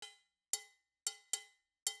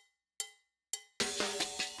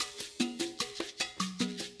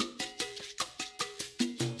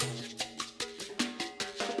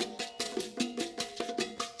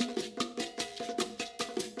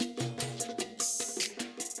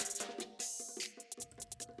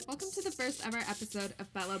first ever episode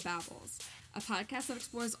of Bella Babbles, a podcast that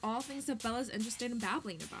explores all things that Bella's interested in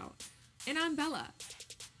babbling about. And I'm Bella.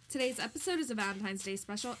 Today's episode is a Valentine's Day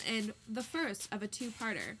special and the first of a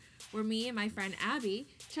two-parter, where me and my friend Abby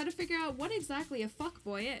try to figure out what exactly a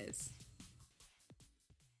fuckboy is.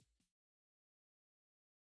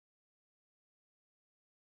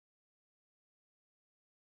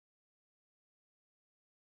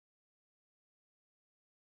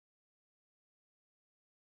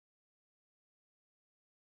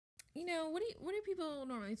 You know, what do people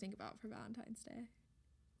normally think about for Valentine's Day?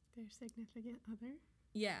 Their significant other?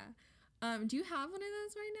 Yeah. Do you have one of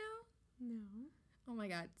those right now? No. Oh my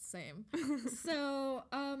god, same. So,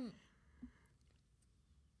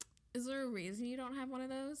 is there a reason you don't have one of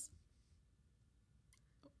those?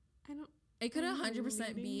 I don't. It could I'm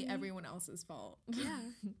 100% be leading- everyone else's fault. Yeah.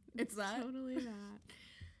 It's that? Totally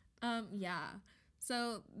that. Yeah.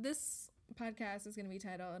 So, this podcast is going to be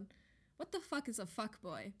titled, What the Fuck is a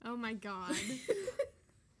Fuckboy? Oh my god.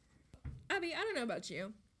 Abby, I don't know about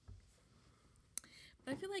you,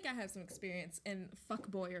 but I feel like I have some experience in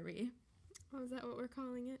fuckboyery. Oh, is that what we're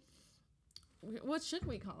calling it? What should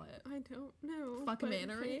we call it? I don't know.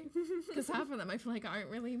 Fuckmanery? Because half of them I feel like aren't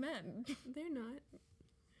really men. They're not.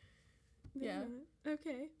 Yeah. Not.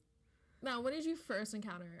 Okay. Now, when did you first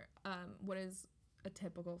encounter, what is a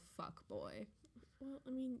typical fuckboy? Well,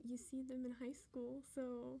 I mean, you see them in high school,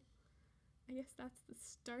 so I guess that's the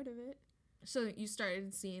start of it. So you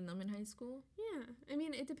started seeing them in high school? Yeah. I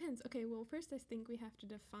mean, it depends. Okay, well, first I think we have to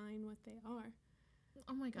define what they are.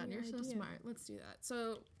 Oh my god, Any you're so idea? smart. Let's do that.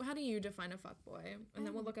 So, how do you define a fuckboy? And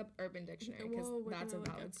then we'll look up Urban Dictionary because Well, we're that's a gonna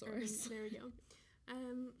look valid up source. There we go.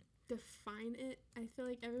 Define it. I feel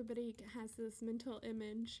like everybody has this mental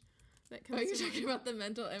image that comes. Are you to talking about the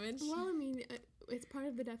mental image? Well, I mean, it's part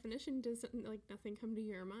of the definition. Doesn't like nothing come to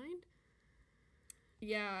your mind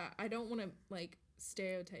Yeah, I don't want to like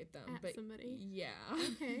stereotype them, at but somebody? yeah.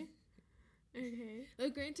 Okay. Okay. Though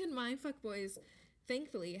granted, my fuckboys,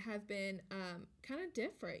 thankfully, have been kind of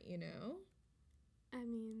different. You know, I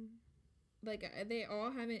mean, like they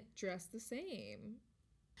all haven't dressed the same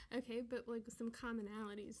okay, but like some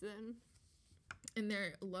commonalities then. in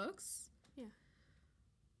their looks. Yeah.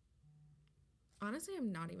 Honestly,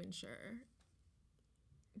 I'm not even sure.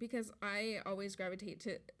 Because I always gravitate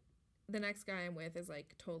to the next guy I'm with is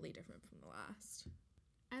like totally different from the last.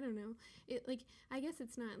 I don't know. It like I guess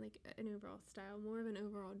it's not like an overall style, more of an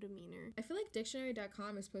overall demeanor. I feel like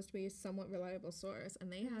dictionary.com is supposed to be a somewhat reliable source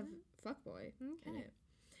and they have fuckboy in Okay. it.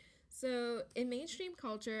 So, in mainstream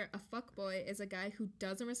culture, a fuckboy is a guy who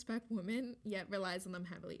doesn't respect women yet relies on them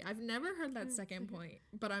heavily. I've never heard that second point,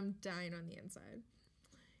 but I'm dying on the inside.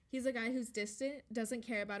 He's a guy who's distant, doesn't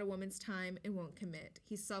care about a woman's time, and won't commit.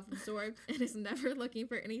 He's self-absorbed and is never looking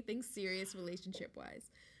for anything serious relationship-wise.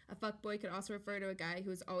 A fuckboy could also refer to a guy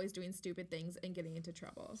who is always doing stupid things and getting into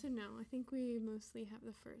trouble. So no, I think we mostly have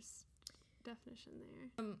the first definition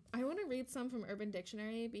there. I want to read some from Urban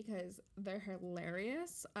Dictionary because they're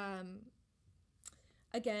hilarious.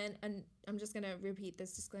 Again, and I'm just going to repeat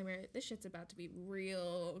this disclaimer. This shit's about to be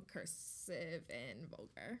real cursive and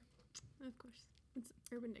vulgar. Of course. It's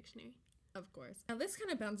Urban Dictionary. Of course. Now, this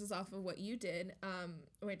kind of bounces off of what you did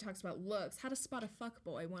when it talks about looks. How to spot a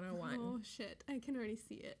fuckboy 101. Oh shit, I can already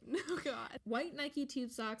see it. Oh god. White Nike tube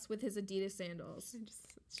socks with his Adidas sandals.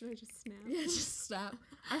 Should I just snap? Yeah, just stop.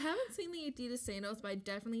 I haven't seen the Adidas sandals, but I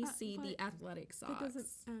definitely see what? the athletic That socks. doesn't.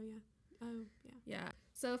 Oh yeah. Oh yeah. Yeah.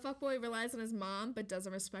 So a fuckboy relies on his mom, but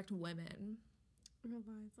doesn't respect women.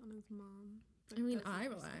 Relies on his mom. but I mean, doesn't I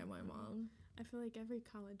respect rely on my women. mom. I feel like every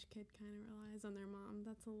college kid kind of relies on their mom.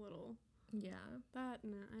 That's a little. Yeah. That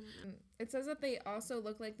no, I don't know. It says that they also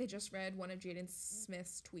look like they just read one of Jaden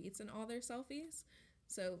Smith's tweets in all their selfies.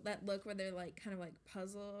 So that look where they're like kind of like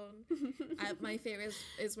puzzled. My favorite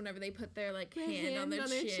is whenever they put their like hand on their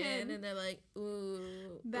chin and they're like,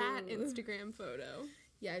 ooh. That ooh. Instagram photo.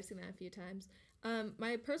 Yeah, I've seen that a few times.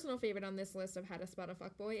 My personal favorite on this list of how to spot a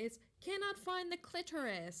fuckboy is cannot find the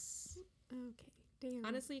clitoris. Okay. Damn.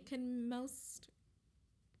 Honestly, can most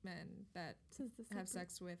men that This is the have separate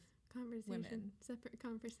sex with conversation. women. Separate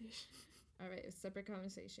conversation. All right, a separate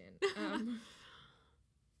conversation.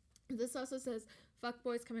 This also says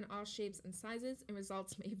fuckboys come in all shapes and sizes, and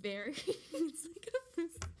results may vary. It's like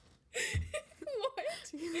what?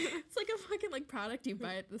 It's like a fucking like product you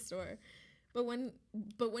buy at the store. But when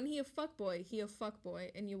he a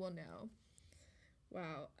fuckboy, and you will know.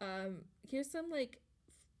 Wow. Here's some like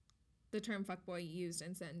the term fuckboy used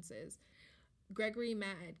in sentences. Gregory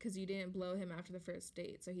mad because you didn't blow him after the first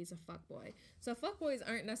date, so he's a fuckboy. So fuckboys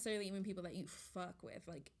aren't necessarily even people that you fuck with,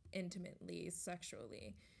 like, intimately,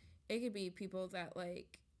 sexually. It could be people that,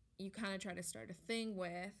 like, you kind of try to start a thing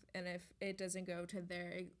with, and if it doesn't go to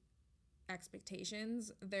their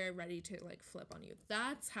expectations, they're ready to like flip on you.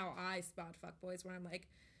 That's how I spot fuckboys, where I'm like,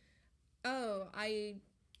 oh, I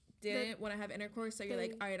didn't want to have intercourse, so you're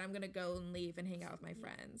like, all right, I'm gonna go and leave and hang out with my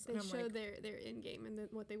friends. They and I'm show like, their end game and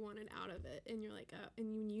what they wanted out of it, and you're like,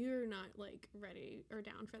 and when you're not like ready or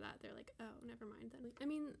down for that, they're like, oh, never mind then. Like, I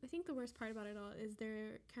mean, I think the worst part about it all is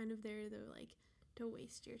they're kind of there though, like, to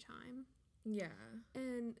waste your time. yeah.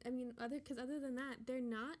 And I mean, other than that, they're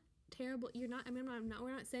not terrible. You're not. I mean,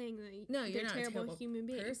 we're not saying that. No, you're they're not terrible a terrible human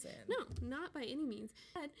beings. person. No, not by any means.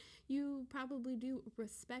 But you probably do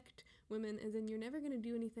respect women, as in you're never gonna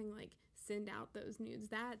do anything like send out those nudes.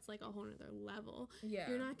 That's like a whole other level. Yeah.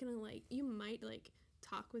 You're not gonna like. You might like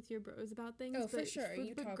talk with your bros about things. Oh, but for sure.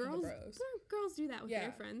 You talk girls, with the bros. Girls do that with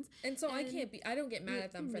their friends. And so I don't get mad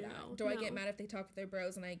at them for no, that. Do I get mad if they talk with their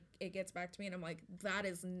bros and it gets back to me and I'm like, that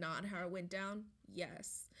is not how it went down?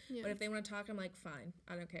 Yes. Yeah. But if they want to talk, I'm like, fine.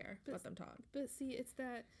 I don't care. Let them talk. But see, it's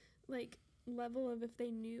that like level of if they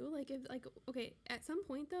knew, like, if like, okay, at some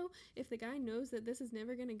point though, if the guy knows that this is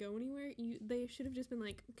never gonna go anywhere, they should have just been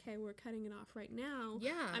like, okay, we're cutting it off right now.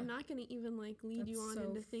 Yeah. I'm not gonna even like lead you on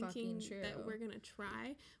into thinking that we're gonna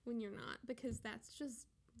try when you're not, because that's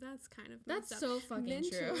kind of messed up. So fucking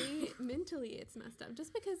true. Mentally, it's messed up.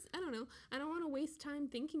 Just because I don't know, I don't want to waste time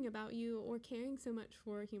thinking about you or caring so much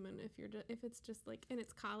for a human if it's just like, and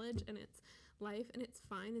it's college and it's life and it's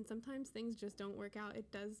fine, and sometimes things just don't work out.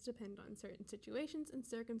 It does depend on certain situations and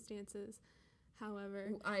circumstances.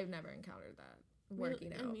 However, I've never encountered that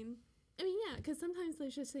working out. I mean, yeah, because sometimes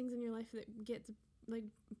there's just things in your life that gets like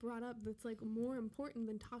brought up that's like more important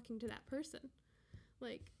than talking to that person,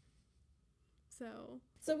 like.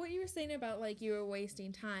 So what you were saying about like you were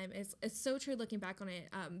wasting time is so true. Looking back on it,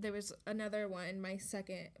 there was another one. My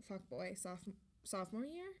second fuckboy sophomore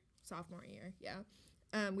year, yeah.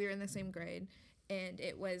 We were in the same grade, and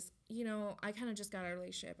it was, I kind of just got out of a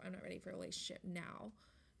relationship. I'm not ready for a relationship now,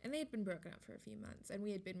 and they had been broken up for a few months, and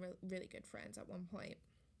we had been really good friends at one point.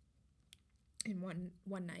 And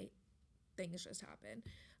one night, things just happened.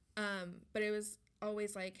 But it was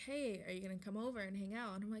always like, hey, are you gonna come over and hang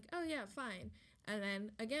out? And I'm like, oh yeah, fine. And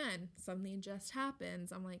then again, something just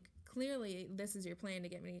happens. I'm like, clearly this is your plan to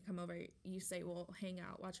get me to come over. You say we'll hang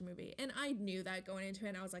out, watch a movie. And I knew that going into it,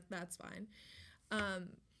 and I was like, that's fine.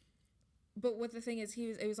 But what the thing is,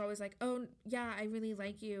 it was always like, oh yeah, I really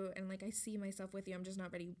like you, and like I see myself with you, I'm just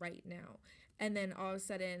not ready right now. And then all of a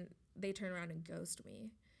sudden they turn around and ghost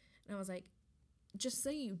me. And I was like, just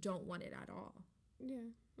say you don't want it at all. Yeah.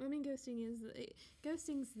 Well, I mean, ghosting's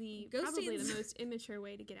probably the most immature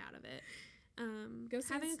way to get out of it.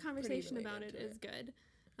 Having a conversation about it is good.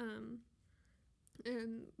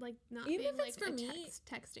 And like not even being if like it's for me,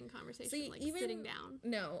 texting conversation, see, like sitting down.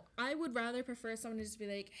 No, I would rather prefer someone to just be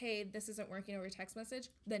like, hey, this isn't working over text message,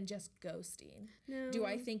 than just ghosting. No. Do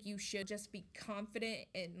I think you should just be confident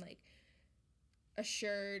and like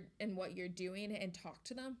assured in what you're doing and talk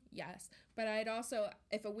to them? Yes. But I'd also,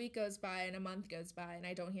 if a week goes by and a month goes by and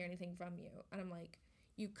I don't hear anything from you, and I'm like,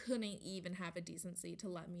 you couldn't even have a decency to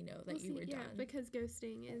let me know that you were done. Yeah, because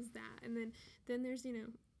ghosting is that. And then there's,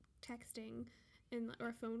 texting or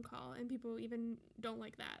a phone call, and people even don't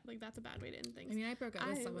like that. Like, that's a bad way to end things. I mean, I broke up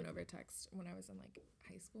with someone over text when I was in like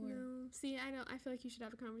high school. No, see, I feel like you should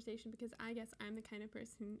have a conversation, because I guess I'm the kind of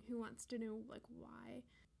person who wants to know like why.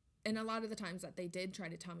 And a lot of the times that they did try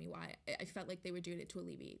to tell me why, I felt like they were doing it to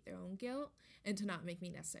alleviate their own guilt and to not make me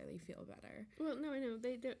necessarily feel better. Well, no, I know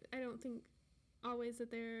I don't think always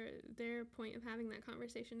that their point of having that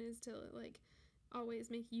conversation is to like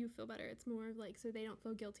always make you feel better. It's more of like so they don't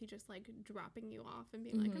feel guilty just like dropping you off and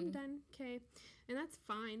being like, I'm done, okay. And that's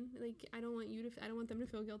fine. Like, I don't want them to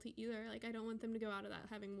feel guilty either. Like, I don't want them to go out of that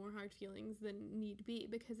having more hard feelings than need be,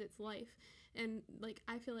 because it's life. And like,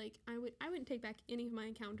 I feel like I wouldn't take back any of my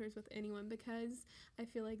encounters with anyone, because I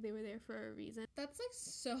feel like they were there for a reason. That's like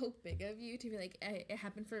so big of you to be like, it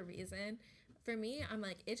happened for a reason. For me, I'm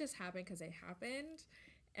like, it just happened because it happened.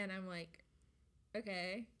 And I'm like,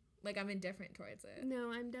 okay. Like, I'm indifferent towards it.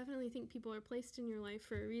 No, I definitely think people are placed in your life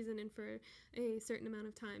for a reason and for a certain amount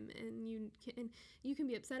of time. And you can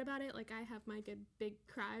be upset about it. Like, I have my good big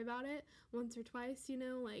cry about it once or twice,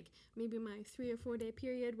 like maybe my 3 or 4 day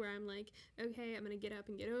period where I'm like, okay, I'm going to get up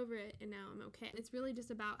and get over it, and now I'm okay. It's really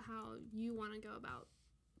just about how you want to go about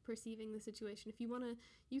perceiving the situation. If you want to,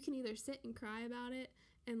 you can either sit and cry about it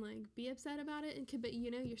and like be upset about it, but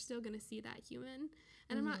you're still gonna see that human.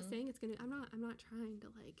 And I'm not saying it's gonna. I'm not trying to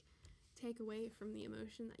like take away from the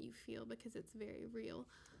emotion that you feel, because it's very real.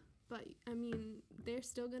 but I mean, they're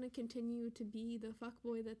still gonna continue to be the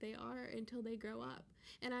fuckboy that they are until they grow up.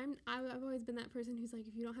 And I've always been that person who's like,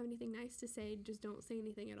 if you don't have anything nice to say, just don't say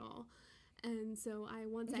anything at all. And so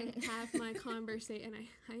once I have my conversation,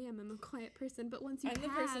 and I'm a quiet person, but once you I'm the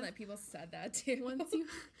person that people said that to.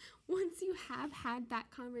 once you have had that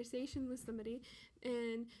conversation with somebody,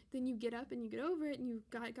 and then you get up and you get over it, and you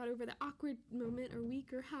got over the awkward moment or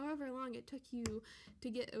week or however long it took you to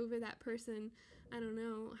get over that person, I don't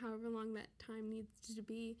know, however long that time needs to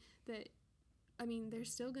be, that, I mean, they're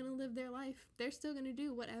still going to live their life. They're still going to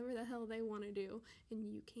do whatever the hell they want to do,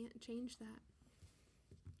 and you can't change that.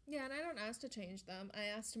 Yeah, and I don't ask to change them. I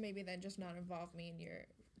ask to maybe then just not involve me in your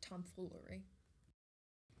tomfoolery.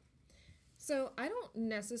 So I don't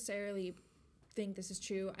necessarily think this is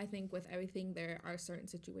true. I think with everything there are certain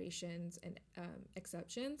situations and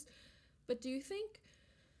exceptions. But do you think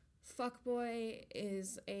fuckboy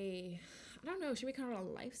is I don't know, should we call it a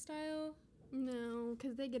lifestyle? No,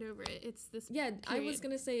 because they get over it. It's this Yeah, period. I was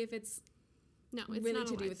going to say if it's really not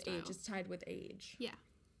to a do lifestyle. with age. It's tied with age. Yeah.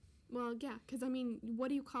 Well, yeah, because, I mean, what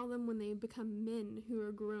do you call them when they become men who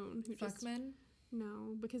are grown? Who Fuck men?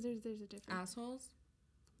 No, because there's a difference. Assholes?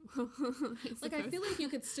 I feel like you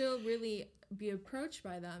could still really be approached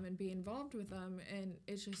by them and be involved with them, and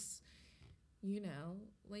it's just,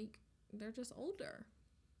 they're just older.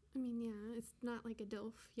 I mean, yeah, it's not like a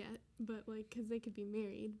DILF yet, but, because they could be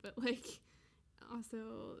married, but,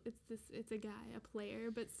 also, it's a guy, a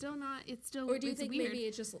player, but still not, it's still, or do you think weird. maybe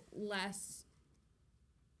it's just less,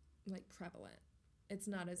 prevalent? It's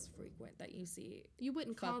not as frequent that you see. You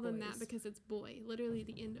wouldn't call them that boys. because it's boy. Literally,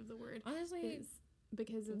 the end of the word. Honestly, is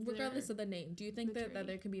because of regardless of the name, do you think that maturity.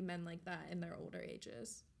 there can be men like that in their older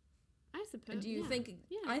ages? I suppose. And do you think?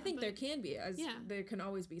 Yeah, I think there can be, yeah. there can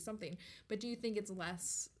always be something. But do you think it's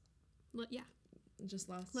less? Yeah. Just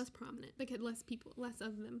less prominent, because less people, less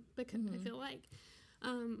of them. Because I feel like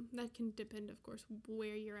that can depend, of course,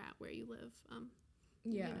 where you're at, where you live.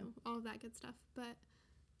 Yeah. All of that good stuff. But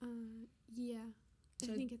yeah.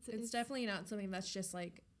 So I think it's definitely not something that's just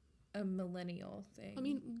like a millennial thing. I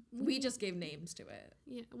mean, we just gave names to it.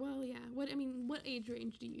 Yeah. Well, yeah. What age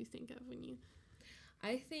range do you think of when you?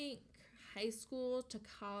 I think high school to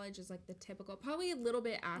college is like the typical, probably a little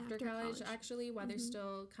bit after college actually, while they're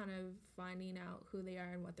still kind of finding out who they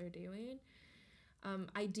are and what they're doing.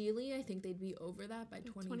 Ideally, I think they'd be over that by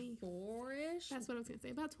 24-ish. That's what I was going to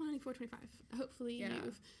say. About 24, 25. Hopefully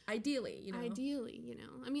Ideally, Ideally,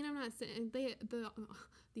 I mean, I'm not saying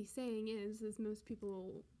the saying is most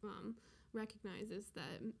people recognize is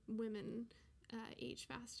that women age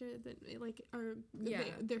faster than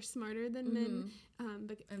they're smarter than men,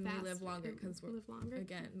 but and they live longer because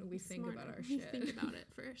again we think about our shit. We think about it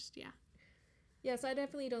first, yeah. Yes, I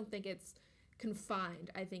definitely don't think it's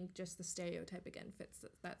confined. I think just the stereotype again fits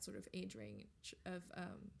that sort of age range of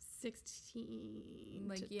 16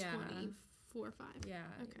 to 24 or 5. Yeah,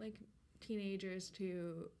 okay. like teenagers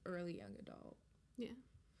to early young adult. Yeah.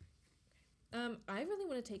 I really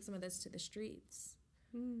want to take some of this to the streets.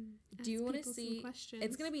 Do you want to see?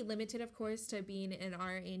 It's going to be limited, of course, to being in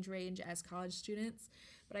our age range as college students,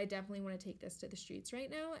 but I definitely want to take this to the streets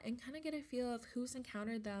right now and kind of get a feel of who's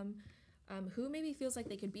encountered them, who maybe feels like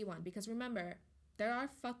they could be one. Because remember, there are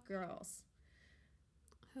fuck girls.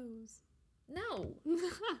 Hoes. No.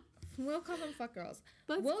 We'll call them fuck girls.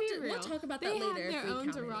 Let's be real. We'll talk about that later. They have their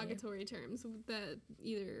own derogatory terms that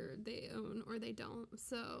either they own or they don't.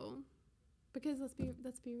 So, because let's be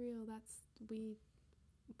real, we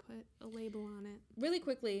put a label on it. Really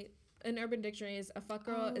quickly, in Urban Dictionary, a fuck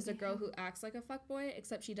girl is a girl who acts like a fuck boy,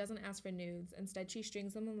 except she doesn't ask for nudes. Instead, she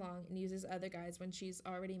strings them along and uses other guys when she's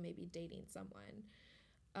already maybe dating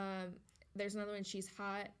someone. There's another one, she's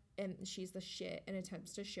hot and she's the shit and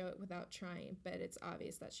attempts to show it without trying, but it's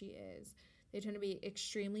obvious that she is. They tend to be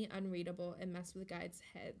extremely unreadable and mess with guys'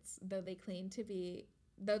 heads, though they claim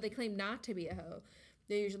not to be a hoe.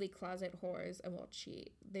 They're usually closet whores and will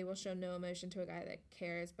cheat. They will show no emotion to a guy that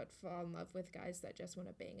cares, but fall in love with guys that just want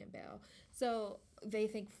to bang and bail. So they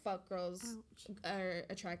think fuck girls are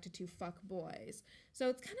attracted to fuck boys. So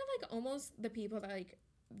it's kind of like almost the people that like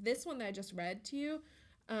this one that I just read to you,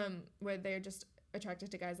 where they're just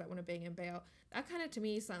attracted to guys that want to bang and bail. That kind of to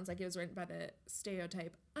me sounds like it was written by the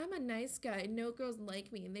stereotype. I'm a nice guy. No girls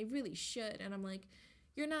like me, and they really should. And I'm like,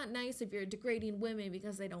 you're not nice if you're degrading women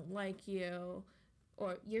because they don't like you.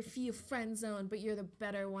 Or you feel friend zoned, but you're the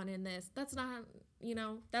better one in this. That's not,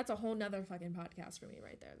 that's a whole nother fucking podcast for me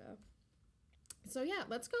right there, though. So, yeah,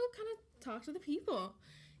 let's go kind of talk to the people.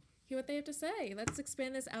 Hear what they have to say. Let's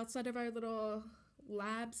expand this outside of our little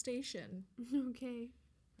lab station. Okay.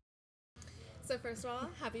 So, first of all,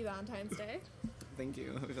 happy Valentine's Day. Thank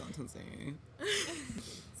you. Happy Valentine's Day.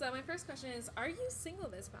 So my first question is, are you single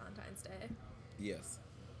this Valentine's Day? Yes.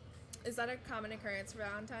 Is that a common occurrence for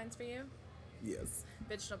Valentine's for you? Yes.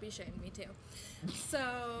 Bitch, don't be ashamed. Me too.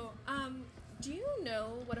 So, do you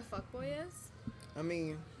know what a fuckboy is? I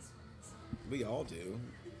mean, we all do.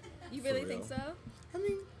 You really For think real. so? I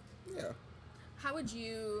mean, yeah. How would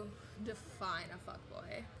you define a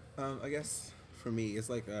fuckboy? I guess for me, it's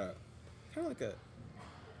like kind of like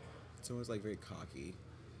someone's like very cocky,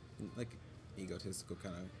 like egotistical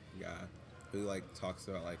kind of guy who like talks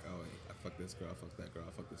about like, oh, I fuck this girl, I fuck that girl,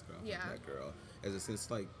 I fuck this girl, I fuck that girl, as a sense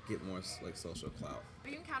to, like, get more like social clout.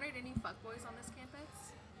 Have you encountered any fuckboys on this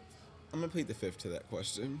campus? I'm gonna plead the fifth to that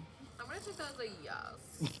question. I'm gonna take that as a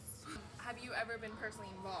yes. Have you ever been personally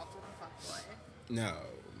involved with a fuckboy? No.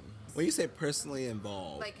 When you say personally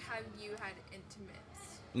involved, Like, have you had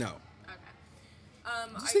intimates? no.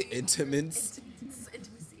 Okay. Did you say intimates?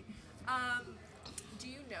 Intimacy. Do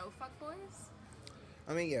you know fuckboys?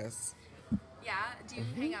 I mean, yes. Yeah. Do you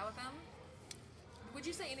hang out with them? Would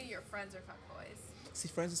you say any of your friends are fuckboys? See,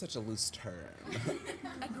 friends is such a loose term.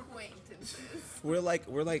 Acquaintances. we're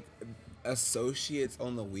like associates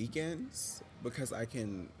on the weekends because I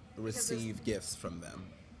can receive gifts from them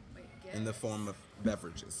Wait, in the gifts? form of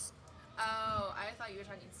beverages. Oh, I thought you were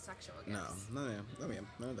talking sexual gifts. No, ma'am,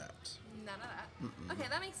 none of that. None of that. Okay,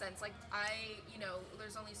 that makes sense. Like,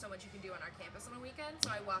 there's only so much you can do on our campus on a weekend,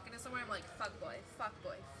 so I walk into somewhere, I'm like, fuck boy, fuck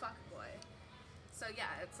boy, fuck boy. So, yeah,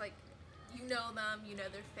 it's like, you know them, you know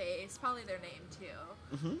their face, probably their name,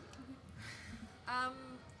 too.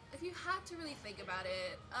 If you had to really think about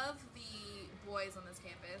it, of the boys on this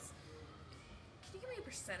campus, can you give me a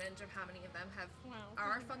percentage of how many of them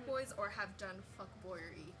are fuckboys or have done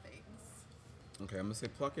fuckboyery things? Okay, I'm gonna say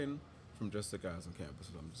plucking from just the guys on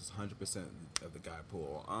campus. I'm just 100% of the guy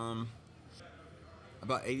pool.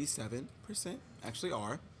 About 87% actually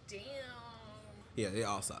are. Damn. Yeah, they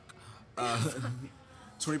all suck.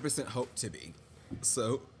 20% hope to be.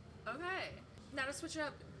 So, Okay. Now to switch it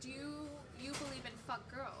up, do you believe in fuck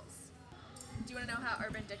girls? Do you want to know how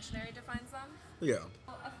Urban Dictionary defines them? yeah.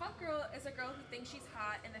 Well, a fuck girl is a girl who thinks she's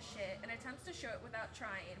hot in the shit and attempts to show it without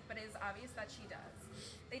trying, but it is obvious that she does.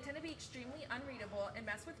 They tend to be extremely unreadable and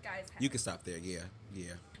mess with guys' heads. You can stop there. Yeah.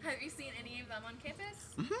 Have you seen any of them on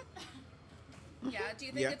campus? Yeah. Do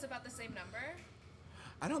you think Yeah. it's about the same number?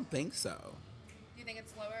 I don't think so. Do you think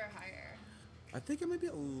it's lower or higher? I think it might be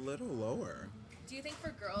a little lower. Do you think for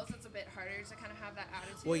girls it's a bit harder to kind of have that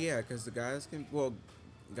attitude? Well, yeah, because the guys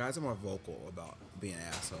guys are more vocal about being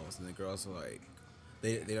assholes, and the girls are like,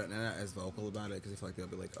 they're not as vocal about it because they feel like they'll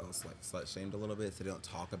be like, oh, slut shamed a little bit, so they don't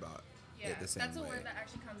talk about Yeah, it the same that's a way. word that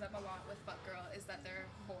actually comes up a lot with fuck girl is that they're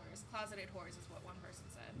whores. Closeted whores is what one person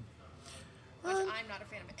said. Which I'm not a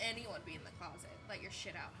fan of anyone being in the closet. Let your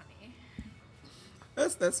shit out, honey.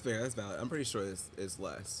 That's fair. That's valid. I'm pretty sure it's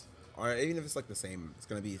less, or even if it's like the same, it's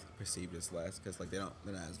gonna be perceived as less because like they're not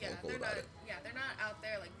as vocal they're about not. it. Yeah, they're not out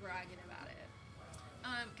there like bragging about it.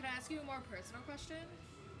 Can I ask you a more personal question?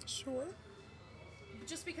 Sure.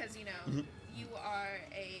 Just because you are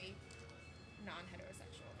a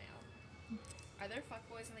non-heterosexual male. Are there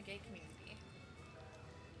fuckboys in the gay community?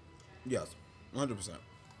 Yes, 100%.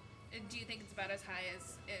 And do you think it's about as high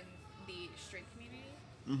as in the straight community?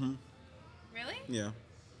 Mm-hmm. Really? Yeah.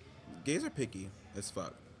 Gays are picky as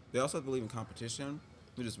fuck. They also believe in competition,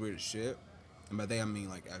 which is weird as shit. And by they, I mean,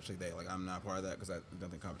 like, actually they. Like, I'm not part of that because I don't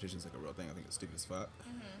think competition is, like, a real thing. I think it's stupid as fuck.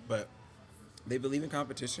 But they believe in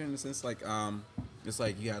competition in the sense, like, it's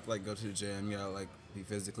like you have to, like, go to the gym. You gotta, like, be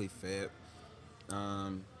physically fit.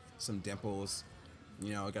 Some dimples.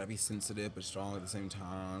 You know, gotta be sensitive but strong at the same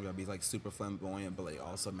time. Gotta be, like, super flamboyant but, like,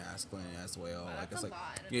 also masculine as well. Wow, Like, that's it's a like,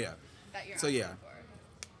 lot yeah. that you're So, asking yeah.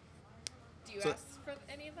 for. Do you So- ask for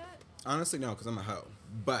any of that? Honestly, no, because I'm a hoe.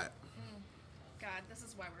 But God, this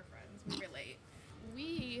is why we're friends. We relate.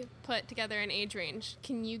 We put together an age range.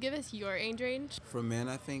 Can you give us your age range? for men,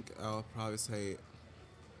 I think I'll probably say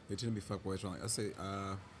they tend to be fuckboys. I'll say,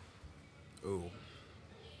 I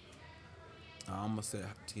almost said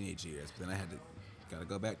teenage years, but then I gotta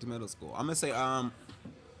go back to middle school. I'm gonna say,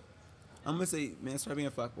 men start being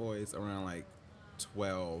fuckboys around like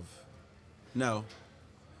 12. No.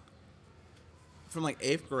 From like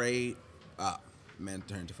 8th grade up, men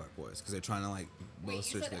turn to fuckboys because they're trying to like Wait, you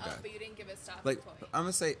bolster said their up, guy. but you didn't give a stop Like, point. I'm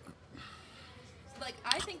gonna say, Like,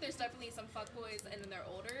 I think there's definitely some fuckboys in their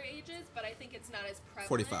older ages, but I think it's not as prevalent.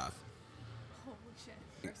 45. Holy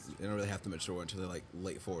shit. They don't really have to mature until they're like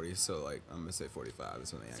late 40s, so like I'm gonna say 45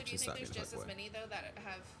 is when they So do actually you think stop there's being a just as fuckboy. many, though, that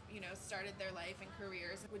have, started their life and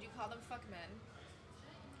careers? Would you call them fuck men?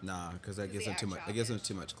 Nah, because that Is gives the them too much. actual It gives them age.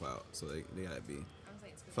 too much clout, so they gotta be. I'm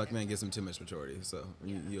saying Fuck man gives him too much maturity, so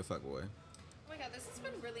you a fuck boy. Oh my god, this has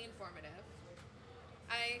been really informative.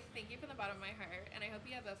 I thank you from the bottom of my heart, and I hope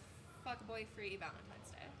you have a fuckboy-free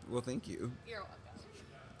Valentine's Day. Well, thank you. You're welcome.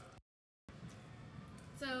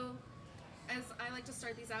 So, as I like to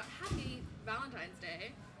start these out, happy Valentine's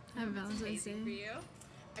Day. Happy It's Valentine's amazing Day. for you.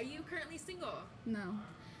 Are you currently single? No.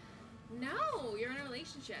 No, you're in a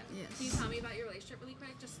relationship. Yes. Can you tell me about your relationship really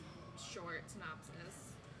quick? Just short synopsis.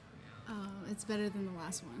 It's better than the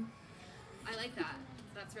last one. I like that.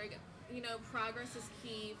 That's very good. You know, progress is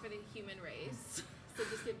key for the human race. So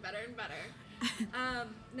just get better and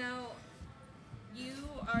better. Now, you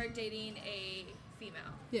are dating a female.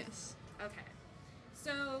 Yes. Okay.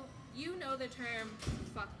 So, you know the term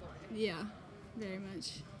fuckboy. Yeah. Very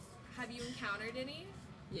much. Have you encountered any?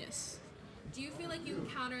 Yes. Do you feel like you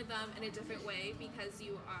encounter them in a different way because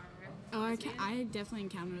you are Oh, lesbian? I definitely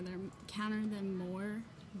encounter them more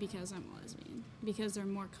because I'm a lesbian. Because they're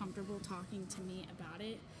more comfortable talking to me about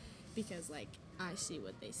it. Because like I see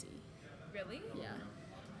what they see. Really? Yeah.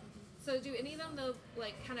 So do any of them though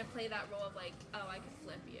like kind of play that role of like, oh, I could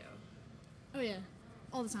flip you? Oh yeah.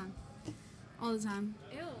 All the time. All the time.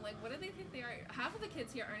 Ew, like what do they think they are? Half of the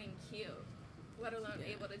kids here aren't even cute, let alone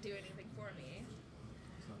Yeah. able to do anything for me.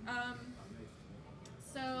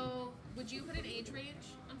 So would you put an age range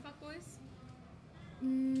on fuckboys?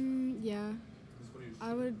 Yeah.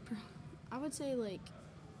 I would say like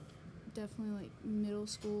definitely like middle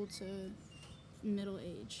school to middle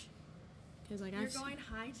age. Cause like You're going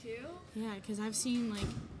high too? yeah, cause I've seen like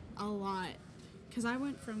a lot. Cause I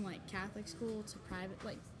went from like Catholic school to private,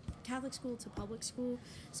 like Catholic school to public school.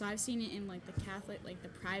 So I've seen it in like the Catholic, like the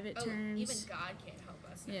private Oh, terms. even God can't help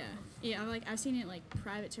us. now. Yeah. I've seen it like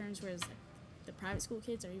private terms, whereas like, the private school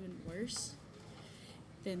kids are even worse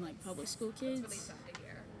than like public school kids. That's really sad to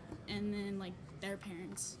hear. And then like their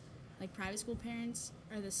parents, like private school parents,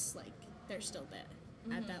 are this like they're still that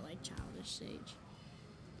at that like childish stage.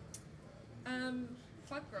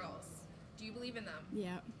 Fuck girls. Do you believe in them?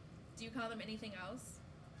 Yeah. Do you call them anything else?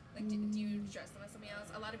 Like, do you dress them as something else?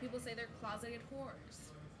 A lot of people say they're closeted whores.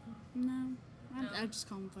 No, No? I just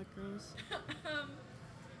call them fuck girls.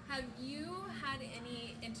 Have you had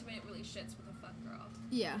any intimate relationships with a fuck girl?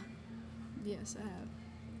 Yeah. Yes, I have.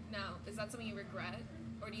 Now, is that something you regret?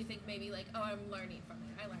 Or do you think maybe like, oh, I'm learning from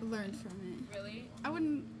it? I Learned from it. Really?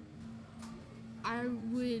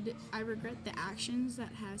 I regret the actions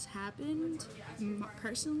that has happened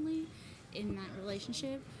personally in that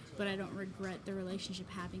relationship, but I don't regret the relationship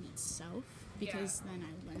having itself because then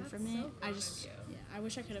I learned That's from so it. grown I of just, you. yeah, I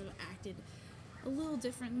wish I could have acted a little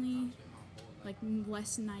differently, like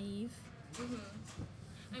less naive.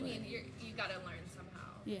 I mean, you gotta learn somehow.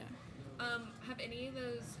 Yeah. Have any of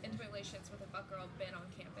those intimate relationships with a fuck girl been on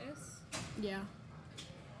campus? Yeah.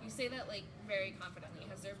 You say that like very confidently.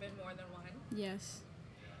 Has there been more than one? Yes.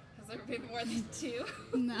 Has there been more than two?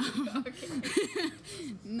 No. Okay.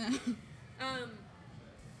 No.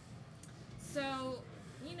 So,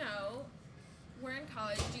 you know, we're in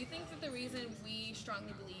college. Do you think that the reason we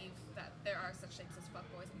strongly believe that there are such things as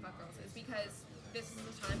fuckboys and fuckgirls is because this is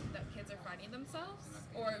the time that kids are finding themselves?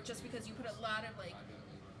 Or just because you put a lot of, like,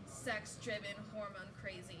 sex-driven,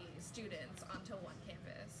 hormone-crazy students onto one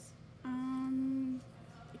campus?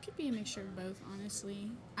 It could be a mixture of both, honestly.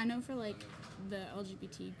 I know for, like, the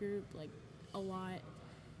LGBT group, like, a lot,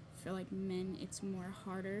 for, like, men, it's more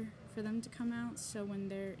harder for them to come out. So when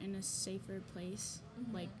they're in a safer place,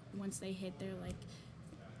 like, once they hit their, like,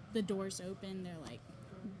 the doors open, they're like,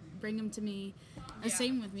 bring them to me. Yeah.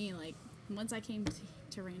 Same with me, like, once I came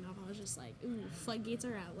to Randolph, I was just like, ooh, floodgates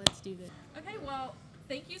are out, let's do this. Okay, well,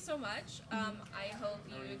 thank you so much. I hope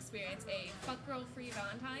you experience a fuck-girl-free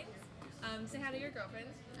Valentine's. Say hi to your girlfriend.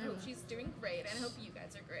 I I hope will. she's doing great, and I hope you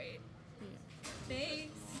guys are great. Yeah,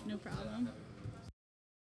 Thanks. no problem.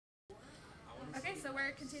 Okay, so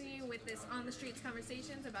we're continuing with this on the streets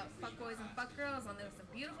conversations about fuckboys and fuckgirls on this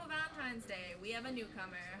beautiful Valentine's Day. We have a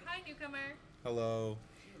newcomer. Hi, newcomer. Hello.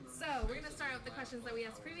 So we're gonna start with the questions that we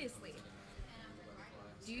asked previously.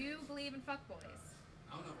 Do you believe in fuckboys?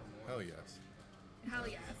 Hell yes. Hell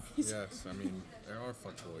yes. Yes, I mean, there are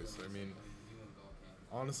fuckboys. I mean,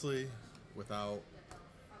 honestly, without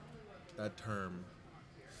that term,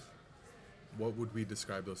 what would we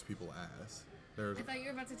describe those people as? They're I thought you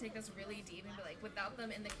were about to take us really deep and be like, without them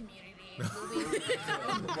in the community, will we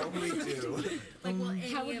what we do. like will any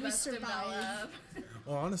How would of we us survive? develop?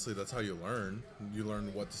 Well, honestly, that's how you learn. You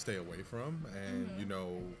learn what to stay away from, and you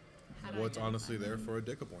know How to what's identify honestly there for a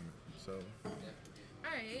dick appointment. So, All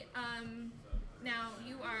right. Now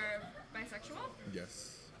you are bisexual.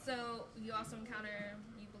 yes. So you also encounter,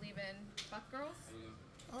 you believe in fuck girls?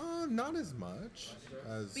 Not as much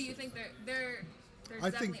as. But you think there I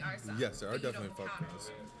definitely think are some. yes, there are but you definitely don't fuck count boys.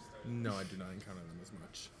 them. No, I do not encounter them as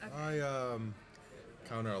much. Okay. I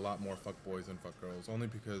encounter a lot more fuck boys than fuck girls, only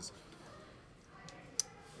because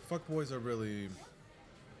fuck boys are really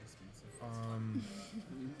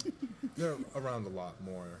they're around a lot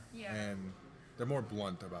more, Yeah. and they're more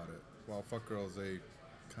blunt about it. While fuck girls, they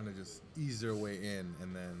kind of just ease their way in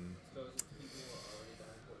and then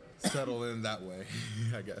settle in that way,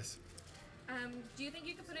 I guess. Do you think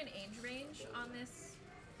you could put an age range on this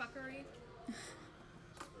fuckery?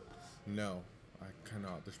 No, I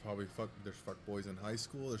cannot. There's probably there's fuck boys in high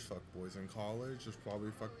school. There's fuck boys in college. There's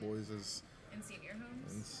probably fuck boys In senior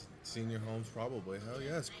homes? in senior homes. Probably. Hell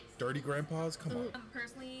yes. Dirty grandpas. Come on.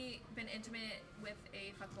 Personally been intimate with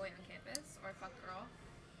a fuckboy on campus or a fuck girl.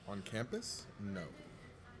 On campus? No.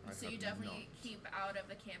 I So have you definitely not. keep out of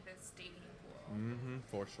the campus dating pool.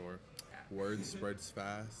 For sure. Yeah. Word spreads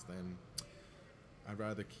fast, and I'd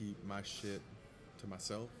rather keep my shit to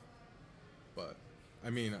myself. But I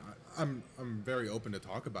mean, I'm very open to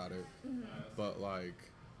talk about it. But like,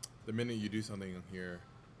 the minute you do something here,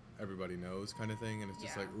 everybody knows, kind of thing, and it's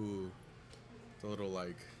just Yeah. like, ooh, it's a little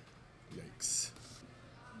like, yikes.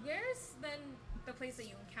 Where's then the place that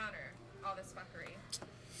you encounter all this fuckery?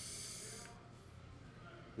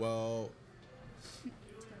 Well,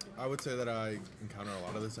 I would say that I encounter a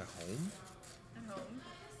lot of this at home. At home?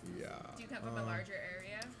 Yeah. Do you come from a larger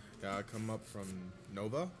area? Yeah, I come up from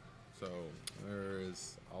Nova, so there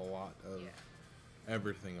is a lot of Yeah.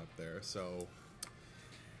 everything up there. So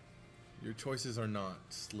your choices are not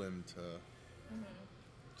slim to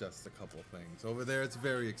just a couple things. Over there, it's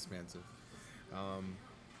very expansive. I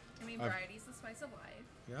mean, I've- variety's the spice of life.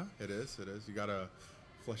 Yeah, it is. It is. You gotta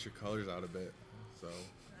flesh your colors out a bit. So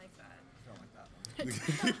I like that. I don't like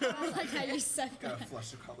that one. I like how you said Gotta that.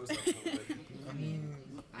 flush the colors up a little bit.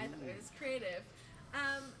 I thought it was creative.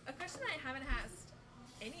 A question I haven't asked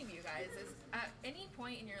any of you guys is, at any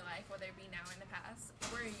point in your life, whether it be now or in the past,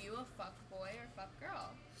 were you a fuck boy or fuck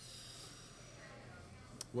girl?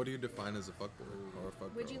 what do you define as a fuckboy or a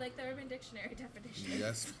fuck Would you girl? like the Urban Dictionary definition?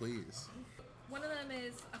 Yes, please. One of them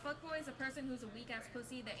is, a fuckboy is a person who's a weak-ass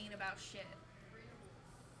pussy that ain't about shit.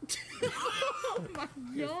 Oh my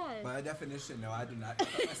god. By definition, no, I do not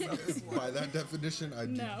call myself as one. By that definition, I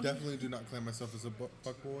No. definitely do not claim myself as a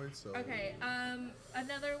fuckboy. So Okay,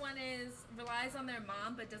 another one is, relies on their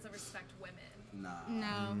mom but doesn't respect women. Nah.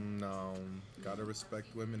 No. No, gotta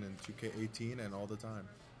respect women in 2K18 and all the time.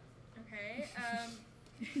 Okay,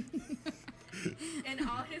 in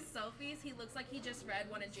all his selfies, he looks like he just read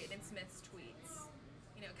one of Jaden Smith's tweets.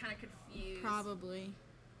 You know, kind of confused. Probably.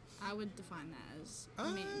 I would define that as.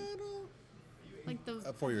 I mean, don't. like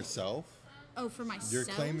the. For yourself, Oh, for myself. you're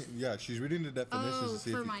claiming. Yeah, she's reading the definitions Oh, to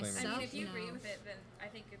see if for you claim I it. myself? mean, if you agree No. with it, then I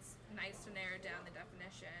think it's nice to narrow down the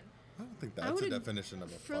definition. I don't think I that's a would definition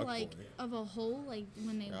of a for fuckboy. like of a whole like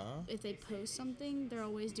when they Yeah. if they post something they're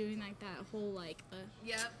always doing like that whole like the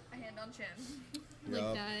Yep, a hand on chin. like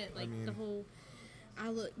Yup, that like the mean, whole I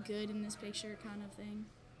look good in this picture kind of thing.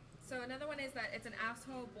 So another one is that it's an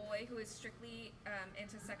asshole boy who is strictly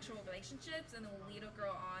into sexual relationships and will lead a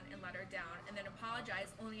girl on and let her down, and then apologize,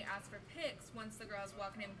 only ask for pics once the girl's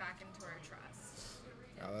welcomed him back into her trust.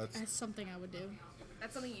 Yeah, That's something I would do.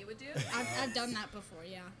 That's something you would do? I've done that before.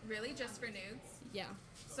 Yeah. Really? Just for nudes? Yeah.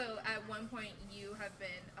 So at one point you have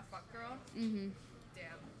been a fuck girl? Mhm. Damn,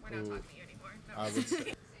 we're not Ooh. talking to you anymore. No. I would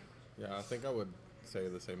say, yeah, I think I would say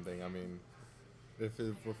the same thing. I mean, if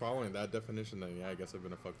we're following that definition, then yeah, I guess I've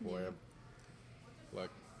been a fuckboy. Yeah. Like,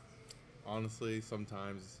 honestly,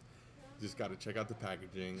 sometimes you just gotta check out the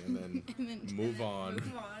packaging and then And then move on.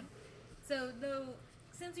 Move on. So though,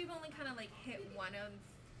 since you've only kind of like hit one of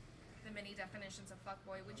the many definitions of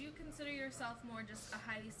fuckboy, would you consider yourself more just a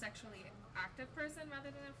highly sexually active person rather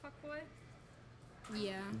than a fuckboy?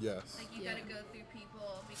 Yeah. Yes. Like you Yeah. gotta go through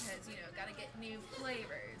people because you know gotta get new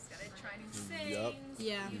flavors, gotta try new Yup. things.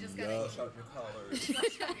 Yeah. You just Yup. gotta Flush out your colors.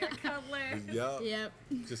 flush out your color. Yup. Yep.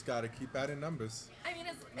 Just gotta keep adding numbers. I mean,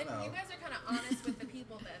 and No. you guys are kind of honest with the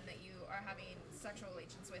people then that you are having sexual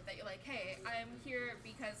relations with. That you're like, hey, I'm here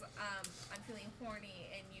because I'm feeling horny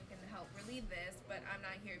and you can help relieve this, but I'm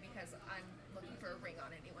not here because I'm looking for a ring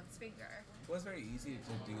on anyone's finger. Well, it's very easy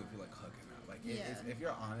to do if you're like hooking up. Like Yeah. if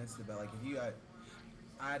you're honest about like if you I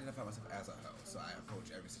identify myself as a hoe, so I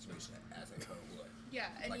approach every situation as a hoe would. Yeah,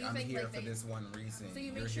 and Like you I'm think here like for they, this one reason. so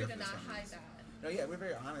you you're make sure here to for this not one hide reason. that. No, yeah, we're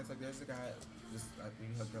very honest. Like there's a guy, just we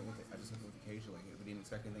hooked up with. I just hooked up with occasionally. We didn't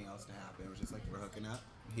expect anything else to happen. It was just like we're hooking up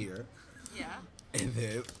here, Yeah. and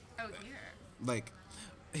then Oh, here. like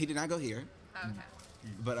he did not go here. Oh, okay.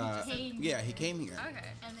 But came yeah, he came here. Okay.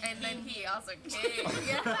 And And then then he also came.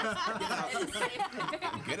 Yeah.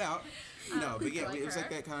 Get out. No, but yeah, like it was like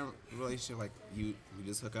her. that kind of relationship. Like we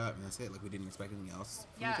just hook up and that's it. Like we didn't expect anything else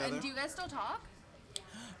from Yeah, each other. and do you guys still talk?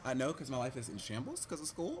 I know because my life is in shambles because of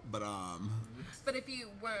school. But But if you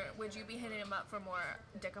were, would you be hitting him up for more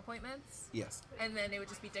dick appointments? yes. And then it would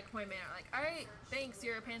just be dick appointment. Like, all right, thanks,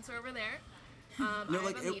 your pants are over there. No, I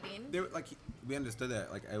like have a meeting. we understood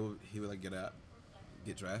that. Like he would like get up,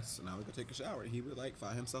 get dressed, and I would go take a shower. He would like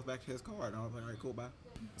fly himself back to his car, and I was like, all right, cool, bye.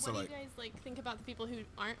 So What like, do you guys like think about the people who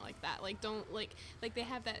aren't like that? Like don't like they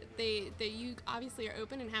have that they you obviously are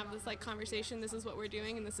open and have this like conversation. This is what we're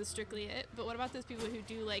doing and this is strictly it. But what about those people who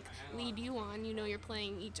do like lead you on? You know, you're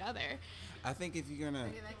playing each other. I think if you're gonna,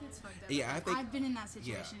 that gets fucked up. yeah, I think I've been in that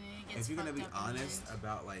yeah, situation and it gets if you're gonna be fucked up in the honest end.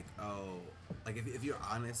 about like, oh, like if you're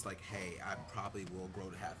honest, like, hey, I probably will grow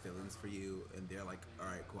to have feelings for you, and they're like, all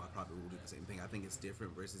right, cool, I probably will do the same thing. I think it's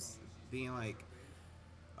different versus being like,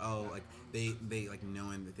 oh, like they like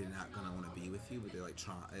knowing that they're not gonna want to be with you, but they're like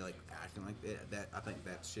like acting like that. That I think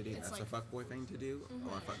that's shitty. It's That's like- a fuckboy thing to do,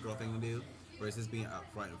 or a fuck girl thing to do, versus being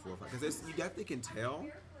upfront and forefront. Because you definitely can tell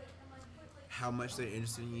how much they're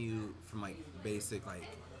interested in you from like basic like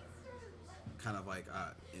kind of like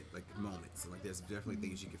moments. Like there's definitely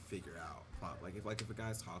things you can figure out. Like if a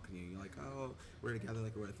guy's talking to you, you're like, oh, we're together,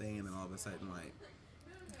 like we're a thing, and then all of a sudden like.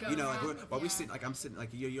 You know, like while we sit, like I'm sitting, like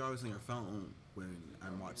you're always on your phone when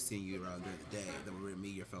I'm seeing you around during the day. Then when we're me,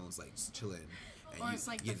 your phone's like just chilling, and Or you it's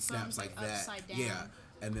like get the snaps phone's, like like, that. upside down. Yeah,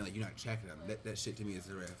 and then like you're not checking them. That shit to me is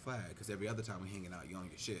a red flag because every other time we're hanging out, you're on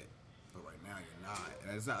your shit, but right now you're not.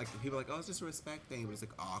 And it's not like people are like, oh, it's just a respect thing, but it's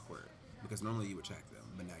like awkward because normally you would check them,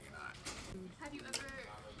 but now you're not. Have you ever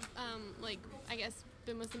like I guess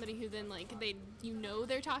been with somebody who then like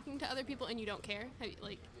they're talking to other people and you don't care? Have you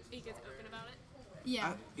like are you guys open about it?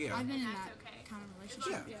 Yeah, yeah. I've been in That's that okay. kind of As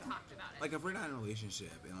relationship. long as Yeah. you've talked about it. Like if we're not in a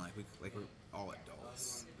relationship and like we're all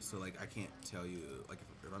adults, so like I can't tell you like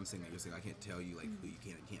if I'm saying that you're saying I can't tell you like who you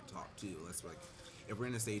can and can't talk to unless we're like if we're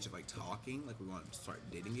in a stage of like talking like we want to start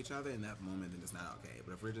dating each other in that moment then it's not okay.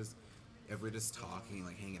 But if we're just talking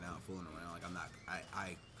like hanging out fooling around like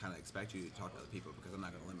I kind of expect you to talk to other people because I'm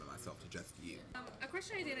not gonna limit myself to just you. A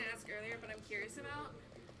question I didn't ask earlier, but I'm curious about.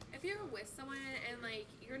 If you're with someone and like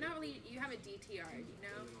you're not really, you have a DTR, you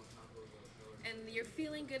know, and you're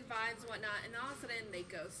feeling good vibes and whatnot, and all of a sudden they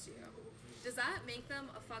ghost you. Does that make them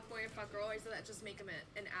a fuckboy or fuckgirl, or does that just make them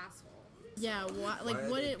an asshole? Yeah, what like Why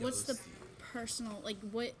do what they what's the ghost you? personal like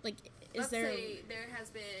what like is Let's there say there has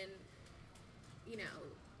been, you know,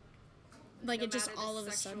 like no it just matter the all of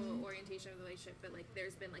a sexual sudden orientation of the relationship, but like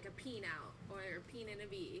there's been like a peen out or a peen and a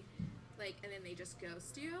V, like, and then they just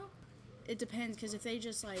ghost you. it depends because if they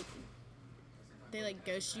just like they like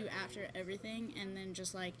ghost you after everything and then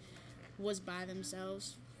just like was by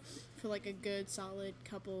themselves for like a good solid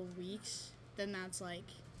couple weeks, then that's like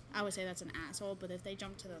I would say that's an asshole. But if they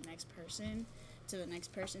jump to the next person, to the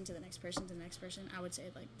next person, to the next person, to the next person, I would say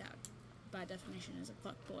like that by definition is a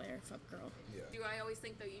fuck boy or fuck girl. Yeah. Do I always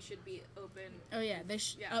think though you should be open? Oh yeah, they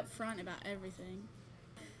Yeah. upfront about everything.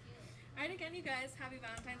 All right, again, you guys, happy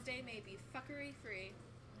Valentine's Day. May it be fuckery free.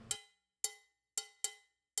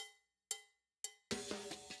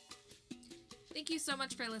 Thank you so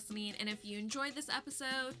much for listening, and if you enjoyed this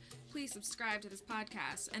episode, please subscribe to this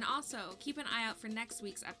podcast, and also keep an eye out for next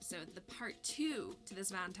week's episode, the part 2 to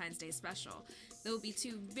this Valentine's Day special. There will be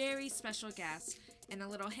 2 very special guests, and a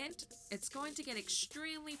little hint, it's going to get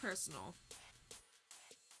extremely personal.